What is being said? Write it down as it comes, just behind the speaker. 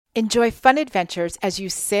Enjoy fun adventures as you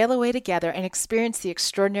sail away together and experience the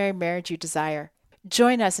extraordinary marriage you desire.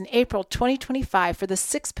 Join us in April 2025 for the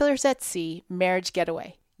Six Pillars at Sea Marriage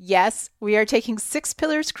Getaway. Yes, we are taking 6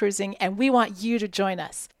 Pillars cruising, and we want you to join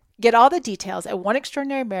us. Get all the details at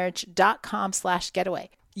oneextraordinarymarriage.com/getaway.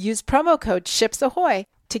 Use promo code SHIPSAHOY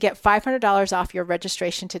to get $500 off your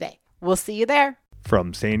registration today. We'll see you there.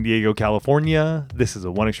 From San Diego, California, this is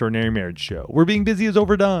a One Extraordinary Marriage show, where being busy is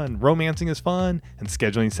overdone, romancing is fun, and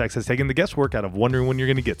scheduling sex has taken the guesswork out of wondering when you're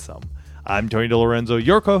going to get some. I'm Tony DeLorenzo,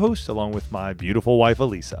 your co-host, along with my beautiful wife,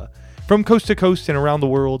 Elisa. From coast to coast and around the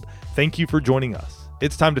world, thank you for joining us.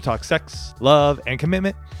 It's time to talk sex, love, and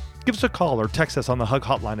commitment. Give us a call or text us on the HUG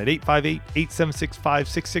hotline at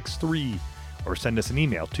 858-876-5663, or send us an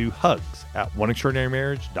email to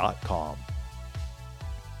hugs@oneextraordinarymarriage.com.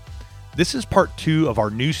 This is part 2 of our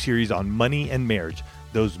new series on money and marriage,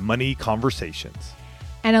 those money conversations.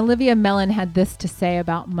 And Olivia Mellon had this to say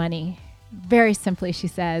about money. Very simply, she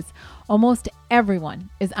says, almost everyone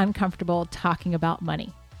is uncomfortable talking about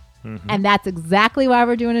money. Mm-hmm. And that's exactly why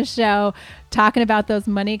we're doing a show talking about those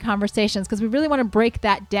money conversations, because we really want to break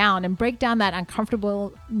that down and break down that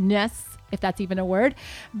uncomfortableness, if that's even a word,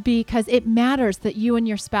 because it matters that you and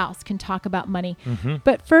your spouse can talk about money. Mm-hmm.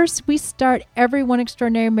 But first, we start every One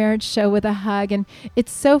Extraordinary Marriage show with a hug, and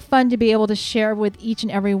it's so fun to be able to share with each and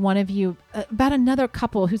every one of you about another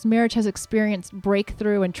couple whose marriage has experienced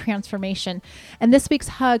breakthrough and transformation. And this week's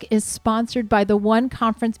hug is sponsored by the One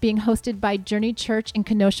Conference being hosted by Journey Church in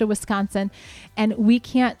Kenosha, Wisconsin. And we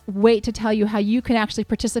can't wait to tell you how you can actually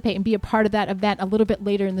participate and be a part of that event a little bit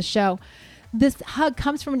later in the show. This hug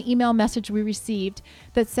comes from an email message we received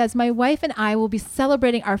that says, my wife and I will be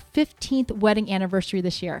celebrating our 15th wedding anniversary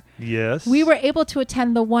this year. Yes. We were able to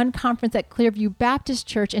attend the One Conference at Clearview Baptist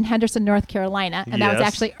Church in Henderson, North Carolina. And that was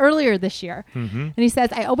actually earlier this year. Mm-hmm. And he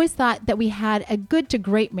says, I always thought that we had a good to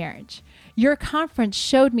great marriage. Your conference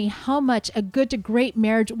showed me how much a good to great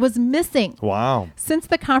marriage was missing. Wow. Since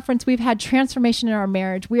the conference, we've had transformation in our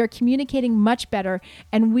marriage. We are communicating much better,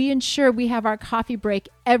 and we ensure we have our coffee break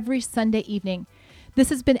every Sunday evening. This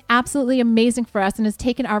has been absolutely amazing for us and has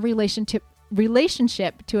taken our relationship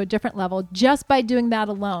to a different level just by doing that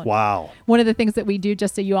alone. Wow. One of the things that we do,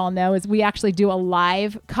 just so you all know, is we actually do a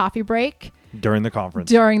live coffee break during the conference.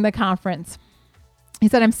 He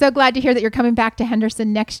said, I'm so glad to hear that you're coming back to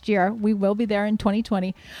Henderson next year. We will be there in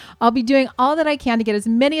 2020. I'll be doing all that I can to get as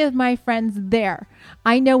many of my friends there.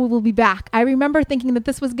 I know we will be back. I remember thinking that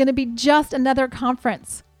this was going to be just another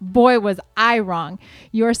conference. Boy, was I wrong.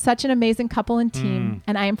 You are such an amazing couple and team,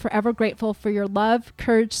 and I am forever grateful for your love,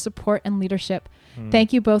 courage, support, and leadership.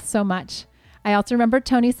 Thank you both so much. I also remember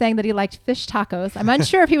Tony saying that he liked fish tacos. I'm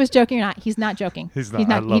unsure if he was joking or not. He's not joking. He's not.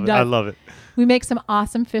 I love it. We make some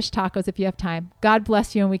awesome fish tacos if you have time. God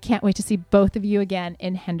bless you, and we can't wait to see both of you again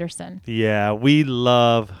in Henderson. Yeah, we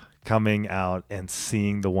love coming out and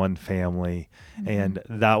seeing the One family, and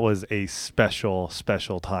that was a special,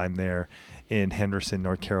 special time there in Henderson,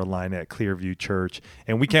 North Carolina at Clearview Church.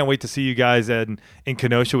 And we can't wait to see you guys in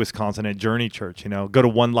Kenosha, Wisconsin at Journey Church. Go to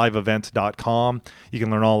oneliveevents.com. You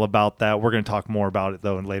can learn all about that. We're going to talk more about it,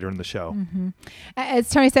 though, later in the show. Mm-hmm. As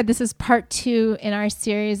Tony said, this is part 2 in our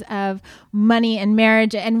series of money and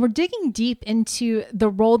marriage. And we're digging deep into the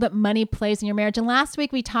role that money plays in your marriage. And last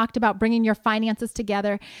week, we talked about bringing your finances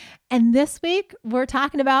together. And this week, we're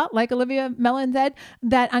talking about, like Olivia Mellon said,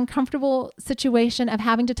 that uncomfortable situation of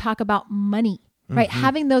having to talk about money, right? Mm-hmm.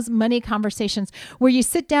 Having those money conversations where you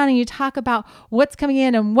sit down and you talk about what's coming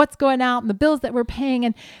in and what's going out and the bills that we're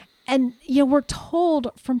paying. And we're told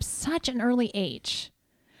from such an early age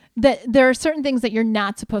that there are certain things that you're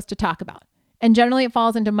not supposed to talk about. And generally, it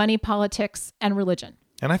falls into money, politics, and religion.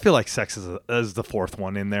 And I feel like sex is the fourth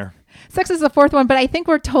one in there. Sex is the fourth one, but I think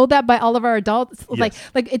we're told that by all of our adults. Yes.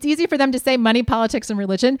 Like it's easy for them to say money, politics, and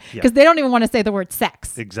religion because they don't even want to say the word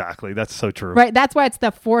sex. Exactly. That's so true. Right. That's why it's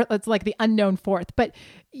the fourth. It's like the unknown fourth. But,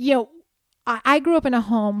 I grew up in a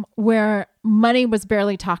home where money was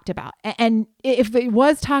barely talked about. And if it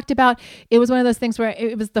was talked about, it was one of those things where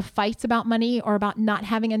it was the fights about money or about not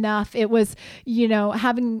having enough. It was,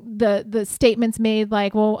 having the statements made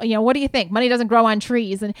like, well, what do you think? Money doesn't grow on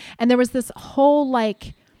trees. And there was this whole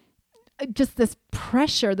just this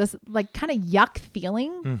pressure, this kind of yuck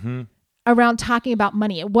feeling around talking about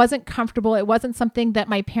money. It wasn't comfortable. It wasn't something that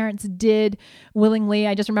my parents did willingly.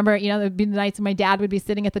 I just remember, there'd be the nights when my dad would be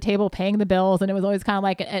sitting at the table paying the bills. And it was always kind of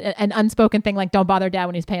like an unspoken thing, like don't bother dad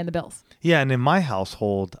when he's paying the bills. Yeah. And in my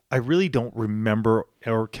household, I really don't remember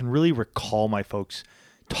or can really recall my folks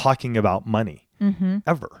talking about money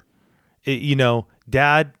ever.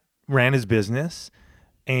 Dad ran his business.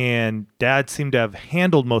 And Dad seemed to have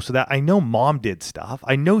handled most of that. I know Mom did stuff.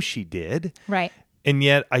 I know she did. Right. And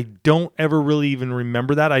yet I don't ever really even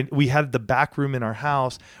remember that. We had the back room in our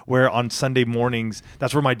house where on Sunday mornings,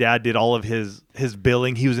 that's where my dad did all of his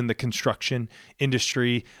billing. He was in the construction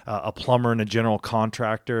industry, a plumber and a general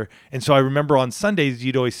contractor. And so I remember on Sundays,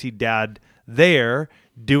 you'd always see Dad there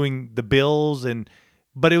doing the bills,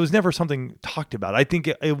 but it was never something talked about. I think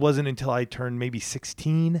it wasn't until I turned maybe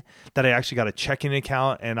 16 that I actually got a checking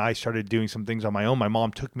account and I started doing some things on my own. My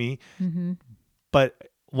mom took me, but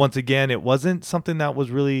once again, it wasn't something that was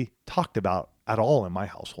really talked about at all in my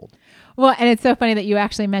household. Well, and it's so funny that you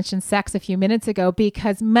actually mentioned sex a few minutes ago,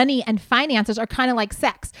 because money and finances are kind of like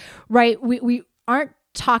sex, right? We aren't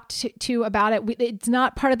talked to about it. It's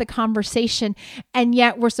not part of the conversation. And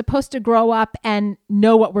yet we're supposed to grow up and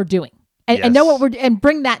know what we're doing and know what and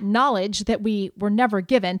bring that knowledge that we were never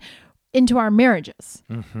given into our marriages.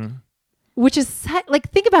 Which is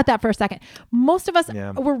think about that for a second. Most of us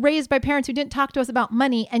were raised by parents who didn't talk to us about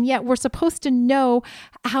money, and yet we're supposed to know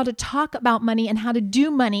how to talk about money and how to do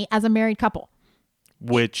money as a married couple.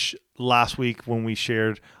 Which last week when we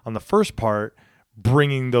shared on the first part,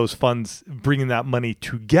 bringing those funds, bringing that money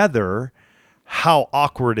together, how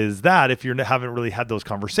awkward is that if you haven't really had those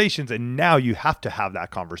conversations, and now you have to have that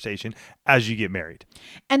conversation as you get married.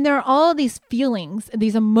 And there are all these feelings,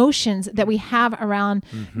 these emotions that we have around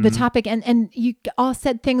the topic. And you all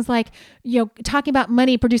said things like, talking about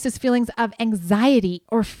money produces feelings of anxiety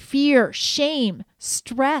or fear, shame,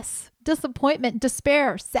 stress, disappointment,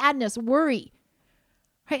 despair, sadness, worry.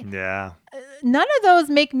 Right? Yeah. None of those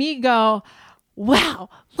make me go, wow,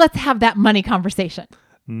 let's have that money conversation.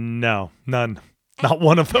 No, none. Not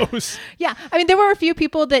one of those. Yeah. I mean, there were a few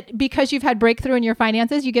people that because you've had breakthrough in your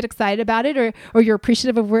finances, you get excited about it or you're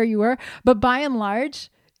appreciative of where you were. But by and large,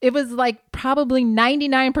 it was like probably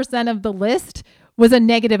 99% of the list was a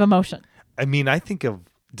negative emotion. I mean, I think of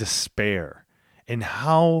despair and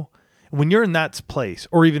how when you're in that place,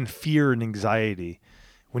 or even fear and anxiety,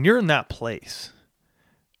 when you're in that place,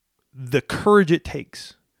 the courage it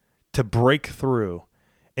takes to break through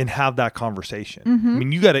and have that conversation. I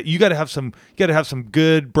mean, you gotta have some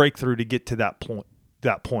good breakthrough to get to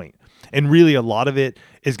that point. And really a lot of it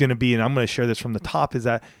is going to be, and I'm going to share this from the top, is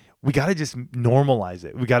that we got to just normalize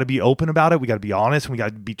it. We got to be open about it. We got to be honest, and we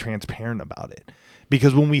got to be transparent about it.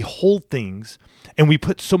 Because when we hold things and we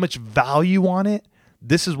put so much value on it,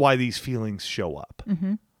 this is why these feelings show up.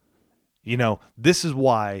 This is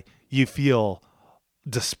why you feel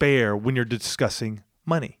despair when you're discussing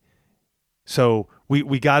money. So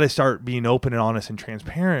we got to start being open and honest and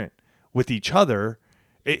transparent with each other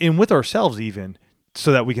and with ourselves even,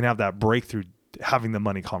 so that we can have that breakthrough, having the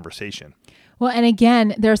money conversation. Well, and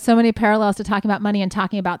again, there are so many parallels to talking about money and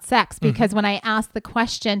talking about sex, because when I asked the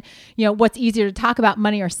question, what's easier to talk about,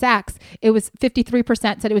 money or sex? It was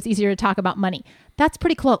 53% said it was easier to talk about money. That's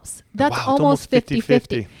pretty close. That's almost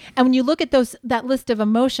 50-50. And when you look at that list of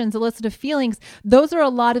emotions, a list of feelings, those are a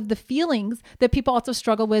lot of the feelings that people also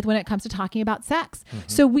struggle with when it comes to talking about sex.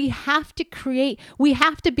 So we have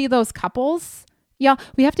to be those couples. Yeah,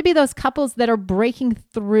 we have to be those couples that are breaking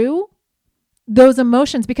through those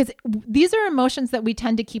emotions, because these are emotions that we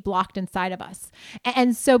tend to keep locked inside of us.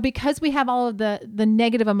 And so because we have all of the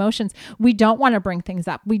negative emotions, we don't want to bring things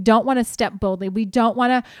up. We don't want to step boldly. We don't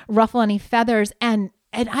want to ruffle any feathers. And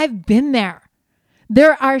I've been there.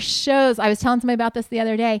 There are shows, I was telling somebody about this the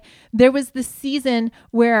other day. There was this season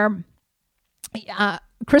where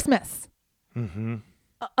Christmas,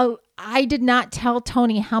 I did not tell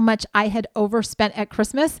Tony how much I had overspent at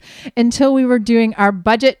Christmas until we were doing our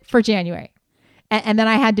budget for January. And then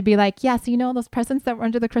I had to be like, yeah, so those presents that were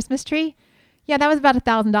under the Christmas tree? Yeah, that was about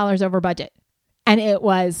 $1,000 over budget. And it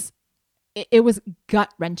was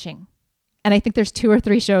gut wrenching. And I think there's 2 or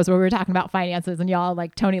 3 shows where we were talking about finances and y'all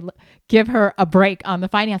like, Tony, give her a break on the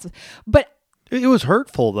finances. But it was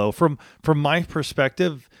hurtful though. From my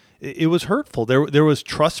perspective, it was hurtful. There was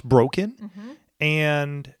trust broken.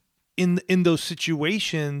 And in those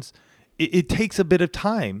situations, it takes a bit of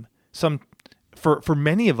time for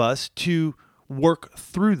many of us to work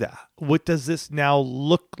through that. What does this now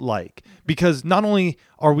look like? Because not only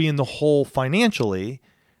are we in the hole financially,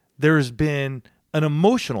 there's been an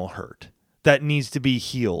emotional hurt that needs to be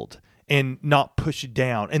healed and not pushed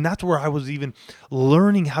down. And that's where I was even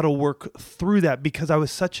learning how to work through that, because I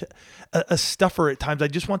was such a stuffer at times. I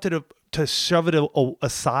just wanted to shove it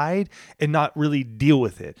aside and not really deal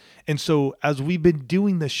with it. And so as we've been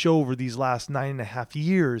doing the show over these last 9.5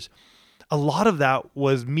 years, a lot of that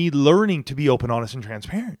was me learning to be open, honest, and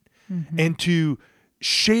transparent, and to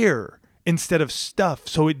share instead of stuff,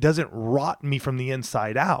 so it doesn't rot me from the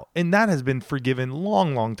inside out. And that has been forgiven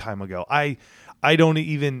long time ago. I don't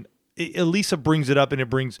even, Elisa brings it up, and it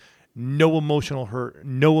brings no emotional hurt,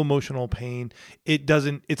 no emotional pain.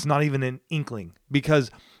 It's not even an inkling,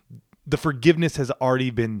 because the forgiveness has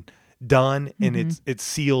already been done, and it's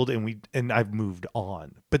sealed, and I've moved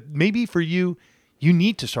on. But maybe for you, you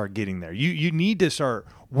need to start getting there. You need to start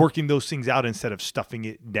working those things out instead of stuffing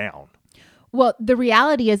it down. Well, the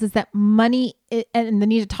reality is that money and the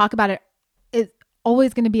need to talk about it is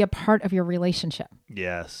always going to be a part of your relationship.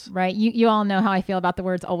 Yes. Right? You all know how I feel about the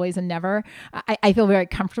words always and never. I feel very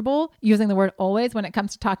comfortable using the word always when it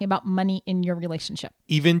comes to talking about money in your relationship.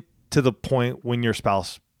 Even to the point when your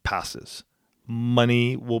spouse passes,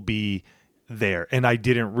 money will be there. And I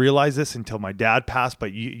didn't realize this until my dad passed,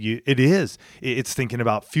 but it's thinking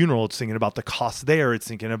about funeral. It's thinking about the cost there. It's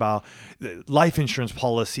thinking about life insurance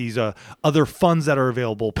policies, other funds that are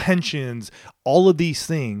available, pensions, all of these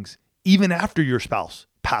things. Even after your spouse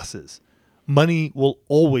passes, money will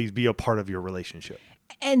always be a part of your relationship.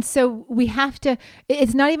 And so we have to,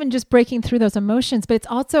 it's not even just breaking through those emotions, but it's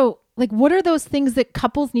also like, what are those things that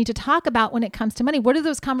couples need to talk about when it comes to money? What are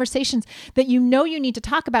those conversations that you need to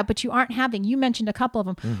talk about, but you aren't having? You mentioned a couple of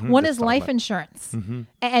them. One is life insurance.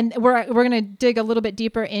 And we're going to dig a little bit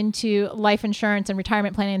deeper into life insurance and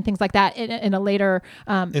retirement planning and things like that in a later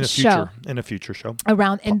show. In a future show.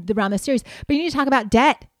 Around the series. But you need to talk about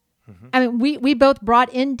debt. I mean, we both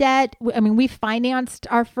brought in debt. I mean, we financed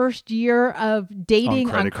our first year of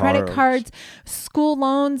dating on credit cards, school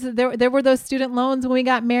loans. There were those student loans when we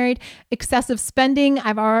got married, excessive spending.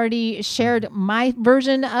 I've already shared my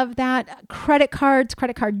version of that. Credit cards,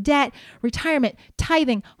 credit card debt, retirement,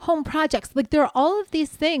 tithing, home projects. Like, there are all of these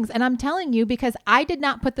things. And I'm telling you, because I did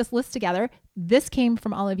not put this list together. This came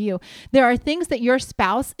from all of you. There are things that your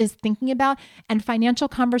spouse is thinking about and financial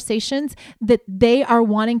conversations that they are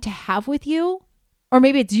wanting to have with you, or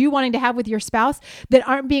maybe it's you wanting to have with your spouse, that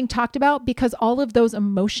aren't being talked about because all of those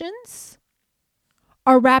emotions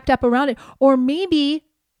are wrapped up around it. Or maybe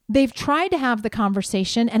they've tried to have the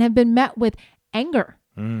conversation and have been met with anger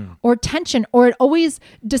or tension, or it always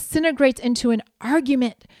disintegrates into an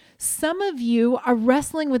argument. Some of you are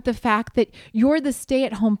wrestling with the fact that you're the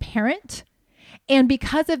stay-at-home parent, and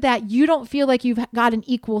because of that, you don't feel like you've got an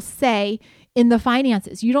equal say in the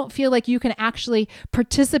finances. You don't feel like you can actually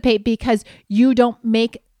participate because you don't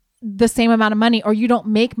make the same amount of money, or you don't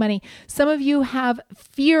make money. Some of you have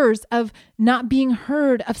fears of not being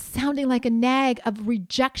heard, of sounding like a nag, of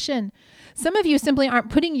rejection. Some of you simply aren't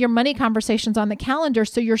putting your money conversations on the calendar,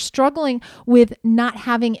 so you're struggling with not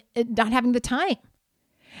having the time.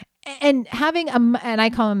 And having and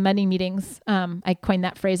I call them money meetings. I coined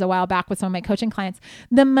that phrase a while back with some of my coaching clients.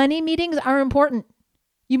 The money meetings are important.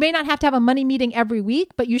 You may not have to have a money meeting every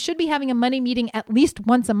week, but you should be having a money meeting at least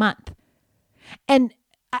once a month. And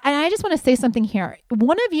I just want to say something here.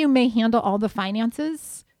 One of you may handle all the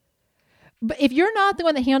finances, but if you're not the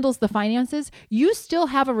one that handles the finances, you still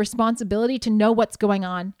have a responsibility to know what's going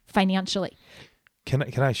on financially. Can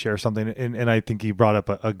I share something? And I think you brought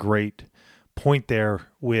up a great point there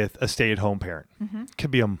with a stay-at-home parent.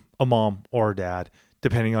 Could be a mom or a dad,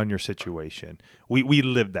 depending on your situation. We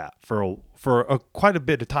lived that for quite a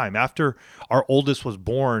bit of time. After our oldest was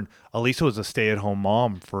born, Elisa was a stay-at-home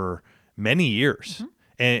mom for many years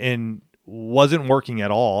and wasn't working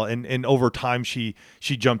at all. And over time, she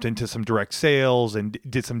jumped into some direct sales and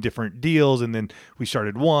did some different deals. And then we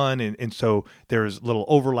started one. And so there's a little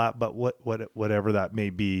overlap, but whatever that may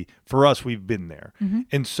be, for us, we've been there.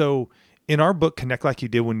 And so in our book, Connect Like You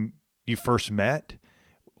Did When You First Met,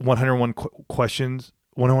 101 questions,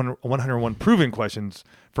 101 proven questions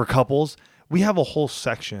for couples, we have a whole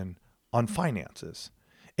section on finances.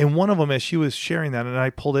 And one of them, as she was sharing that, and I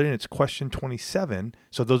pulled it in, it's question 27.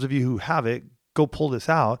 So those of you who have it, go pull this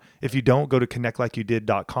out. If you don't, go to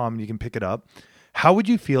connectlikeyouDid.com and you can pick it up. How would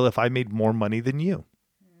you feel if I made more money than you?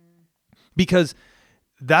 Because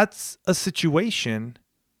that's a situation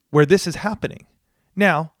where this is happening.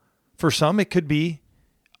 Now, for some, it could be,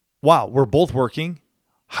 wow, we're both working.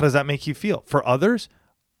 How does that make you feel? For others,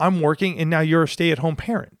 I'm working and now you're a stay-at-home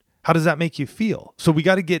parent. How does that make you feel? So we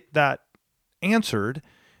got to get that answered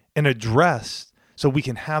and addressed so we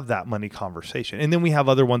can have that money conversation. And then we have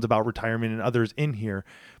other ones about retirement and others in here,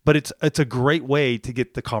 but it's a great way to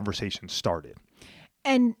get the started.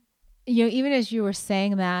 And even as you were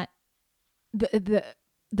saying that, the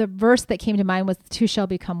verse that came to mind was, the two shall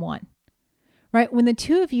become one. Right? When the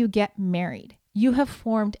two of you get married, you have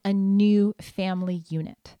formed a new family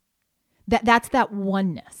unit. That's that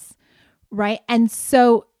oneness, right? And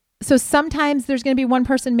so So sometimes there's going to be one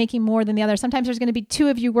person making more than the other. Sometimes there's going to be two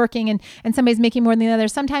of you working and somebody's making more than the other.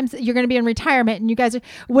 Sometimes you're going to be in retirement and you guys are,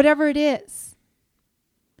 whatever it is.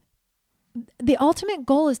 The ultimate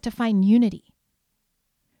goal is to find unity.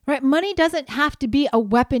 Right? Money doesn't have to be a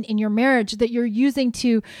weapon in your marriage that you're using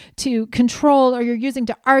to control, or you're using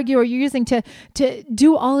to argue, or you're using to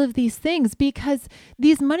do all of these things, because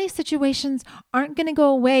these money situations aren't going to go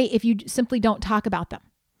away if you simply don't talk about them.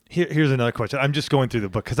 Here's another question. I'm just going through the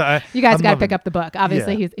book because you guys got to pick up the book.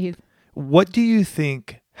 Obviously, yeah. he's. What do you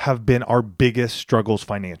think have been our biggest struggles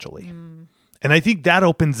financially? And I think that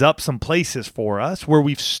opens up some places for us where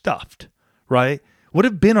we've stuffed, right? What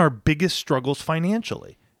have been our biggest struggles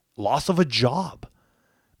financially? Loss of a job.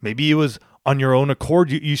 Maybe it was on your own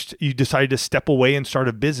accord. You decided to step away and start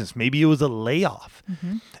a business. Maybe it was a layoff.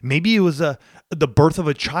 Maybe it was the birth of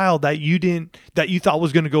a child that you thought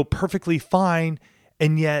was going to go perfectly fine,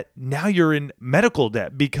 and yet now you're in medical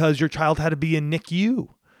debt because your child had to be in NICU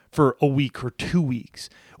for a week or 2 weeks.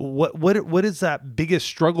 What is that biggest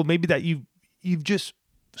struggle? Maybe that you've just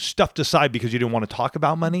stuffed aside because you didn't want to talk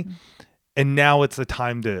about money. And now it's the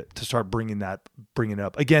time to start bringing it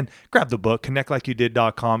up. Again, grab the book,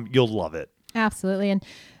 connectlikeyouDid.com. You'll love it. Absolutely. And,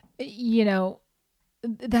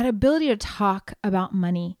 that ability to talk about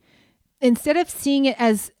money, instead of seeing it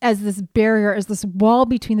as this barrier, as this wall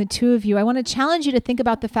between the two of you, I want to challenge you to think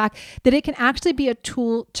about the fact that it can actually be a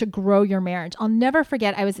tool to grow your marriage. I'll never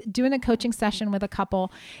forget, I was doing a coaching session with a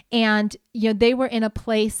couple, and, they were in a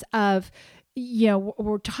place of,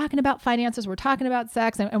 we're talking about finances, we're talking about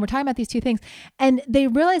sex, and we're talking about these two things. And they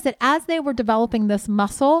realized that as they were developing this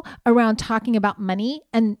muscle around talking about money,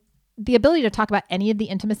 and the ability to talk about any of the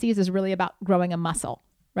intimacies is really about growing a muscle,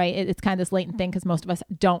 right? It's kind of this latent thing because most of us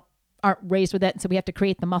aren't raised with it. And so we have to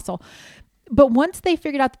create the muscle. But once they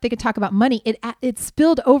figured out that they could talk about money, it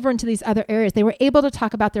spilled over into these other areas. They were able to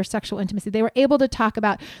talk about their sexual intimacy. They were able to talk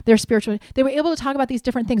about their spiritual. They were able to talk about these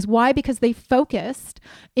different things. Why? Because they focused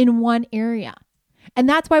in one area. And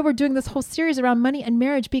that's why we're doing this whole series around money and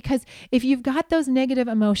marriage, because if you've got those negative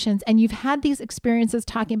emotions and you've had these experiences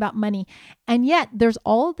talking about money, and yet there's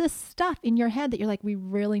all this stuff in your head that you're like, we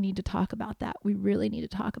really need to talk about that. We really need to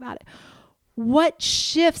talk about it. What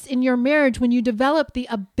shifts in your marriage when you develop the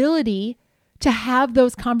ability to have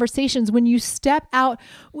those conversations, when you step out?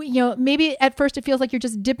 Maybe at first it feels like you're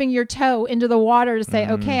just dipping your toe into the water to say,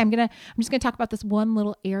 okay, I'm just going to talk about this one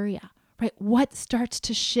little area, right? What starts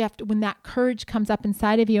to shift when that courage comes up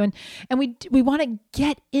inside of you? And we want to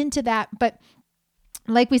get into that. But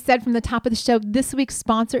like we said from the top of the show, this week's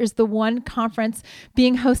sponsor is the One Conference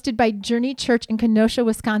being hosted by Journey Church in Kenosha,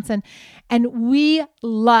 Wisconsin. And we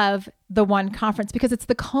love the One Conference because it's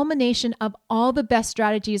the culmination of all the best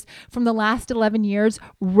strategies from the last 11 years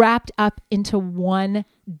wrapped up into one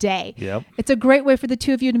day. Yep. It's a great way for the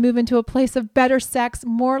two of you to move into a place of better sex,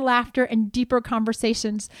 more laughter, and deeper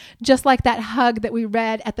conversations, just like that hug that we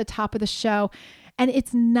read at the top of the show. And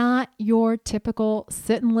it's not your typical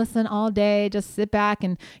sit and listen all day, just sit back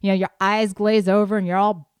and, your eyes glaze over and you're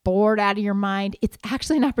all bored out of your mind. It's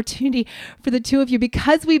actually an opportunity for the two of you,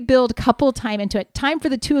 because we build couple time into it, time for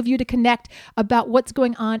the two of you to connect about what's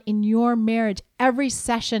going on in your marriage. Every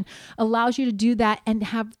session allows you to do that and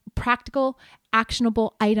have practical,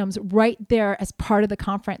 actionable items right there as part of the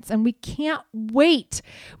conference. And we can't wait.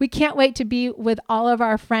 We can't wait to be with all of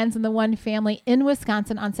our friends in the One family in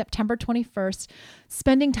Wisconsin on September 21st,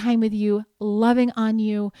 spending time with you, loving on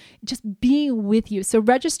you, just being with you. So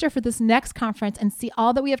register for this next conference and see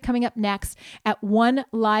all that we have coming up next at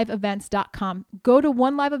oneliveevents.com. Go to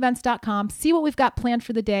oneliveevents.com, see what we've got planned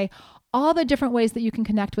for the day, all the different ways that you can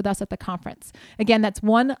connect with us at the conference. Again, that's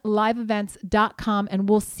oneliveevents.com, and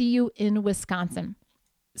we'll see you in Wisconsin.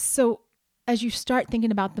 So as you start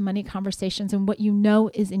thinking about the money conversations and what you know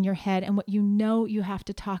is in your head and what you know you have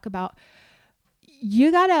to talk about,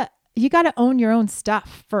 you gotta own your own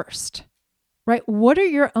stuff first, right? What are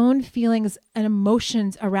your own feelings and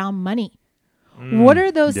emotions around money? What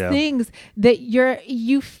are those things that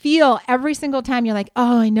you feel every single time you're like,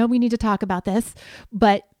 oh, I know we need to talk about this,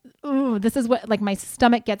 but this is what, like, my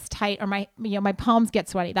stomach gets tight, or my palms get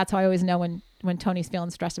sweaty. That's how I always know when Tony's feeling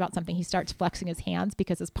stressed about something. He starts flexing his hands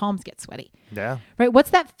because his palms get sweaty. Yeah. Right. What's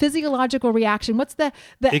that physiological reaction? What's the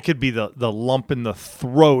It could be the lump in the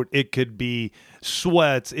throat. It could be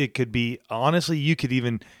sweats. It could be, honestly, you could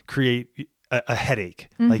even create a headache.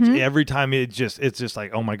 Like every time it's just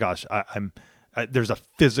like, oh my gosh, there's a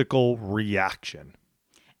physical reaction.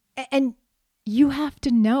 And you have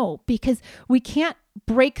to know, because we can't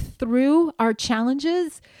break through our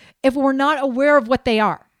challenges if we're not aware of what they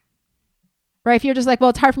are, right? If you're just like,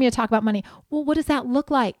 well, it's hard for me to talk about money. Well, what does that look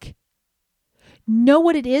like? Know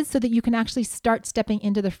what it is so that you can actually start stepping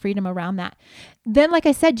into the freedom around that. Then, like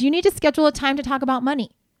I said, you need to schedule a time to talk about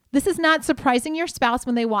money. This is not surprising your spouse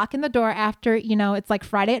when they walk in the door after, it's like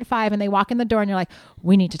Friday at 5 and they walk in the door and you're like,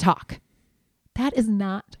 we need to talk. That is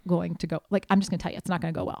not going to go, I'm just going to tell you, it's not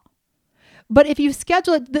going to go well. But if you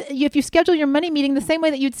schedule your money meeting the same way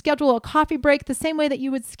that you'd schedule a coffee break, the same way that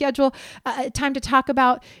you would schedule time to talk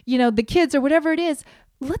about, the kids or whatever it is,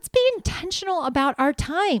 let's be intentional about our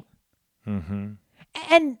time. Mm-hmm.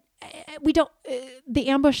 And we don't, the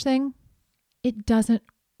ambush thing, it doesn't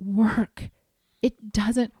work. It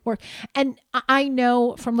doesn't work. And I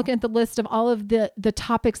know from looking at the list of all of the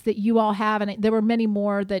topics that you all have, and there were many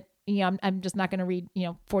more that, I'm just not going to read,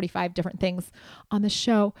 45 different things on the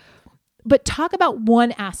show. But talk about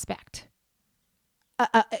one aspect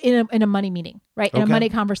in a money meeting, right? In a money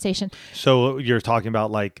conversation. So you're talking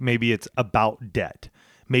about maybe it's about debt.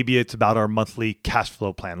 Maybe it's about our monthly cash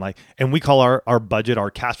flow plan. And we call our budget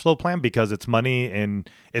our cash flow plan because it's money and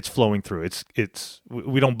it's flowing through.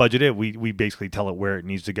 We don't budget it. We basically tell it where it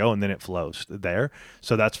needs to go and then it flows there.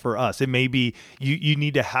 So that's for us. It may be you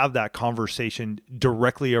need to have that conversation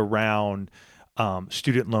directly around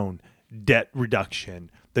student loan, debt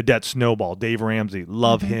reduction, the debt snowball. Dave Ramsey,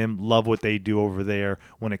 love him, love what they do over there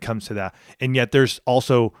when it comes to that. And yet there's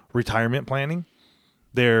also retirement planning.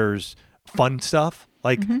 There's fun stuff.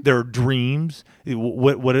 There are dreams.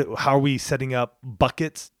 How are we setting up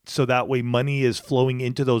buckets so that way money is flowing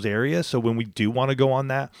into those areas? So when we do want to go on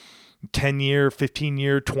that 10-year,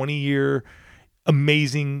 15-year, 20-year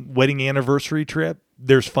amazing wedding anniversary trip,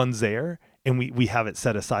 there's funds there. And we have it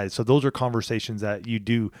set aside. So those are conversations that you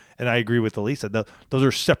do. And I agree with Elisa. Those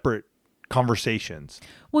are separate conversations.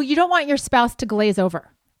 Well, you don't want your spouse to glaze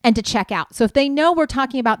over and to check out. So if they know we're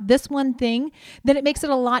talking about this one thing, then it makes it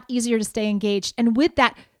a lot easier to stay engaged. And with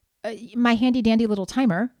that, my handy dandy little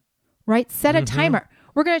timer, right? Set a timer.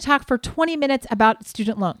 We're going to talk for 20 minutes about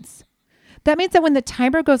student loans. That means that when the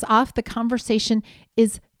timer goes off, the conversation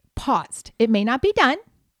is paused. It may not be done,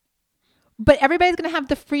 but everybody's going to have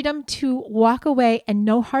the freedom to walk away and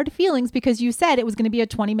no hard feelings because you said it was going to be a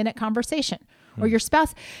 20-minute conversation or your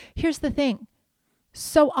spouse. Here's the thing.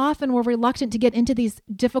 So often we're reluctant to get into these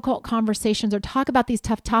difficult conversations or talk about these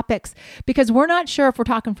tough topics because we're not sure if we're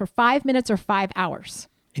talking for 5 minutes or 5 hours.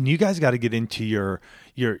 And you guys got to get into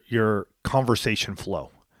your conversation flow.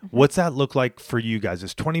 What's that look like for you guys?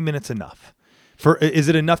 Is 20 minutes enough? Is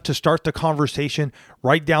it enough to start the conversation,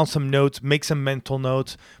 write down some notes, make some mental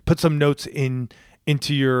notes, put some notes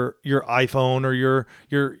into your iPhone or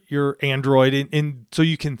your Android and so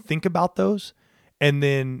you can think about those and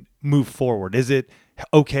then move forward? Is it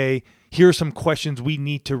okay? Here are some questions we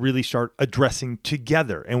need to really start addressing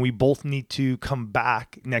together, and we both need to come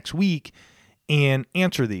back next week and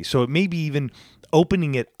answer these. So it may be even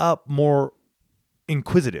opening it up more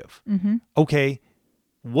inquisitive. Okay.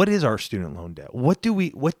 What is our student loan debt? What do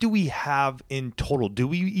we have in total? Do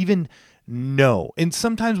we even know? And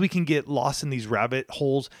sometimes we can get lost in these rabbit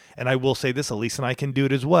holes. And I will say this, Elise and I can do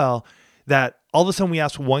it as well, that all of a sudden we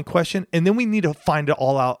ask one question and then we need to find it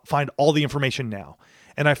all out, find all the information now.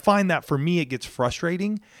 And I find that for me, it gets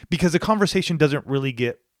frustrating because the conversation doesn't really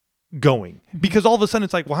get going because all of a sudden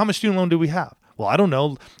it's like, well, how much student loan do we have? Well, I don't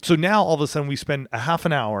know. So now all of a sudden we spend a half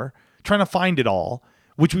an hour trying to find it all,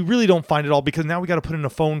 which we really don't find it all because now we got to put in a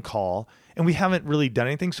phone call and we haven't really done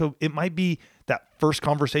anything. So it might be that first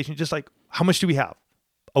conversation, just like, how much do we have?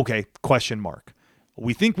 Okay, question mark.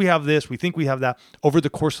 We think we have this. We think we have that. Over the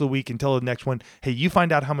course of the week until the next one, hey, you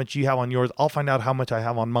find out how much you have on yours. I'll find out how much I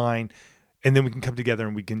have on mine. And then we can come together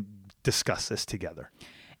and we can discuss this together.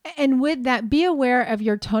 And with that, be aware of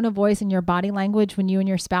your tone of voice and your body language when you and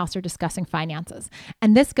your spouse are discussing finances.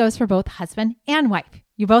 And this goes for both husband and wife.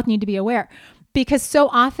 You both need to be aware. Because so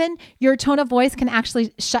often your tone of voice can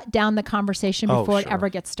actually shut down the conversation before it ever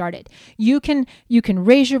gets started. You can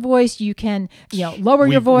raise your voice, you can, lower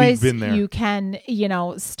your voice, you can,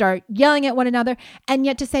 start yelling at one another. And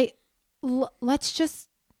yet to say, let's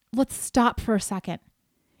stop for a second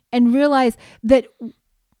and realize that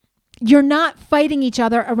you're not fighting each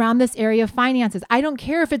other around this area of finances. I don't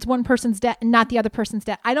care if it's one person's debt and not the other person's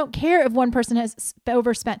debt. I don't care if one person has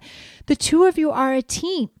overspent. The two of you are a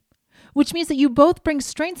team, which means that you both bring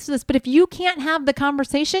strengths to this. But if you can't have the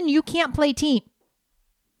conversation, you can't play team.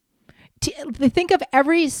 Think of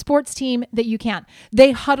every sports team that you can.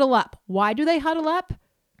 They huddle up. Why do they huddle up?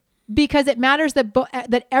 Because it matters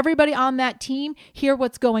that everybody on that team hear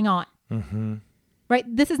what's going on. Mm-hmm. Right?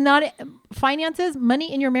 This is not finances.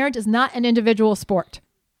 Money in your marriage is not an individual sport.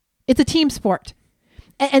 It's a team sport.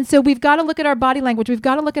 And so we've got to look at our body language. We've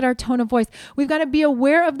got to look at our tone of voice. We've got to be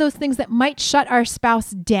aware of those things that might shut our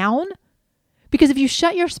spouse down Because if you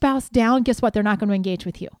shut your spouse down, guess what? They're not going to engage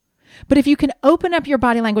with you. But if you can open up your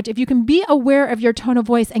body language, if you can be aware of your tone of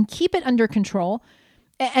voice and keep it under control,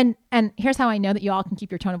 and here's how I know that you all can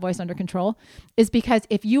keep your tone of voice under control, is because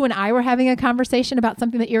if you and I were having a conversation about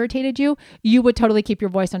something that irritated you, you would totally keep your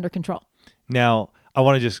voice under control. Now, I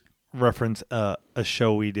want to just reference a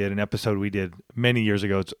show we did, an episode we did many years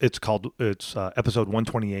ago. It's episode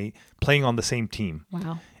 128, Playing on the Same Team.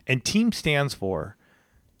 Wow. And team stands for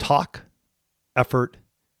talk, effort,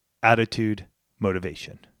 attitude,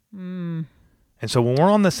 motivation. And so when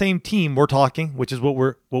we're on the same team, we're talking, which is what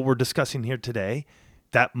we're discussing here today,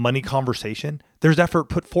 that money conversation, there's effort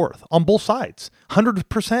put forth on both sides,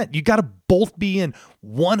 100%. You got to both be in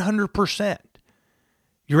 100%.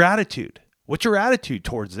 Your attitude. What's your attitude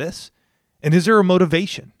towards this? And is there a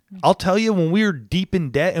motivation? I'll tell you, when we were deep in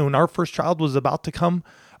debt and when our first child was about to come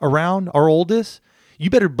around, our oldest, you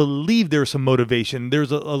better believe there's some motivation.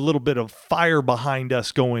 There's a little bit of fire behind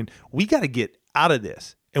us going, we got to get out of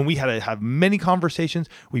this. And we had to have many conversations.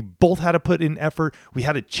 We both had to put in effort. We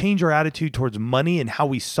had to change our attitude towards money and how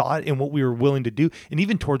we saw it and what we were willing to do, and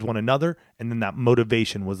even towards one another. And then that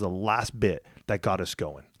motivation was the last bit that got us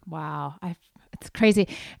going. Wow. It's crazy.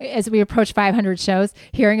 As we approach 500 shows,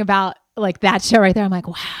 hearing about like that show right there, I'm like,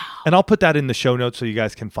 wow. And I'll put that in the show notes so you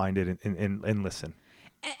guys can find it and listen.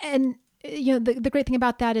 And the great thing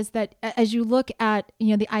about that is that as you look at,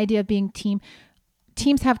 the idea of being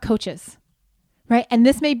teams have coaches. Right. And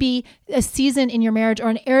this may be a season in your marriage or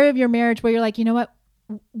an area of your marriage where you're like, you know what?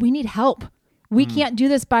 We need help. We can't do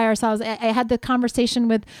this by ourselves. I had the conversation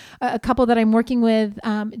with a couple that I'm working with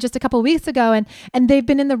just a couple of weeks ago, and they've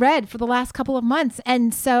been in the red for the last couple of months.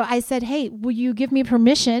 And so I said, hey, will you give me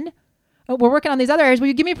permission? We're working on these other areas. Will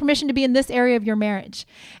you give me permission to be in this area of your marriage?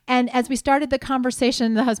 And as we started the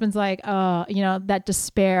conversation, the husband's like, oh, that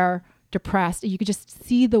despair, depressed. You could just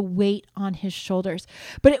see the weight on his shoulders.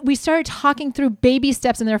 But we started talking through baby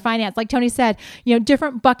steps in their finance. Like Tony said,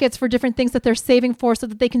 different buckets for different things that they're saving for so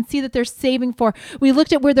that they can see that they're saving for. We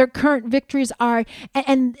looked at where their current victories are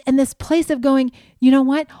and this place of going, you know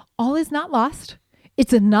what? All is not lost.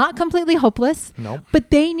 It's not completely hopeless. Nope.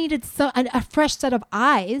 But they needed a fresh set of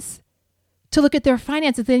eyes to look at their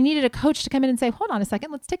finances. They needed a coach to come in and say, hold on a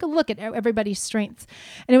second, let's take a look at everybody's strengths.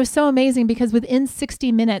 And it was so amazing because within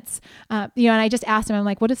 60 minutes, and I just asked him, I'm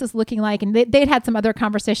like, what is this looking like? And they'd had some other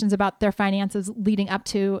conversations about their finances leading up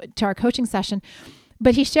to our coaching session.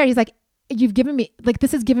 But he's like, you've given me, like,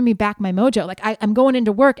 this has given me back my mojo. Like I'm going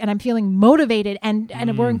into work and I'm feeling motivated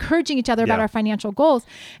and we're encouraging each other about our financial goals.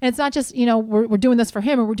 And it's not just, we're doing this for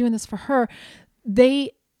him or we're doing this for her.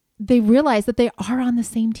 They realize that they are on the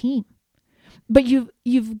same team. But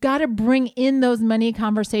you've got to bring in those money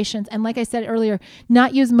conversations. And like I said earlier,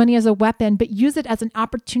 not use money as a weapon, but use it as an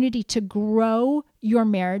opportunity to grow your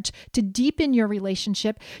marriage, to deepen your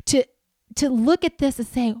relationship, to look at this and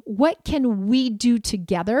saying, what can we do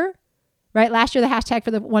together? Right? Last year, the hashtag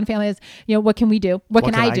for the one family is, what can we do? What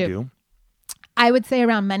can I do? I would say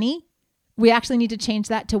around money, we actually need to change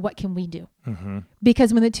that to what can we do? Mm-hmm.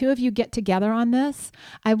 Because when the two of you get together on this,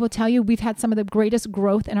 I will tell you, we've had some of the greatest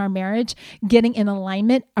growth in our marriage, getting in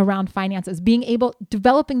alignment around finances,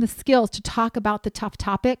 developing the skills to talk about the tough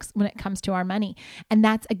topics when it comes to our money. And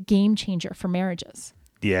that's a game changer for marriages.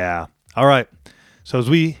 Yeah. All right. So as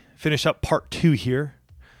we finish up part 2 here,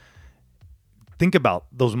 think about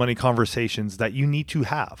those money conversations that you need to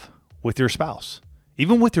have with your spouse,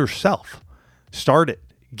 even with yourself. Start it.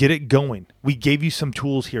 Get it going. We gave you some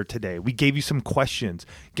tools here today. We gave you some questions,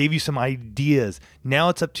 gave you some ideas. Now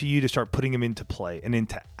it's up to you to start putting them into play and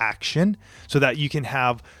into action so that you can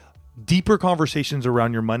have deeper conversations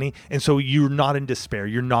around your money. And so you're not in despair.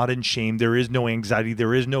 You're not in shame. There is no anxiety.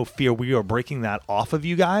 There is no fear. We are breaking that off of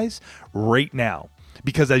you guys right now,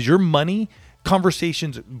 because as your money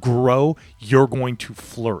conversations grow, you're going to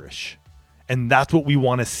flourish. And that's what we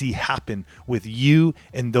want to see happen with you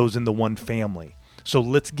and those in the one family. So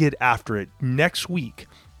let's get after it. Next week,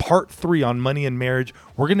 part 3 on money and marriage,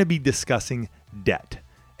 we're going to be discussing debt.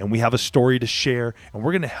 And we have a story to share, and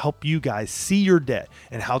we're going to help you guys see your debt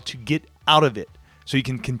and how to get out of it so you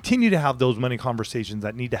can continue to have those money conversations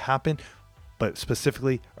that need to happen, but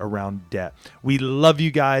specifically around debt. We love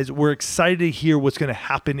you guys. We're excited to hear what's going to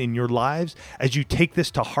happen in your lives as you take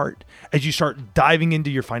this to heart, as you start diving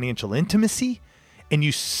into your financial intimacy and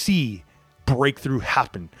you see breakthrough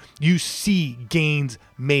happen. You see gains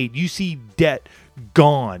made. You see debt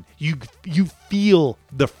gone. You feel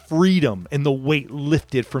the freedom and the weight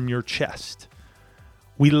lifted from your chest.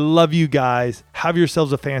 We love you guys. Have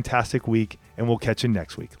yourselves a fantastic week, and we'll catch you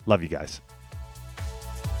next week. Love you guys.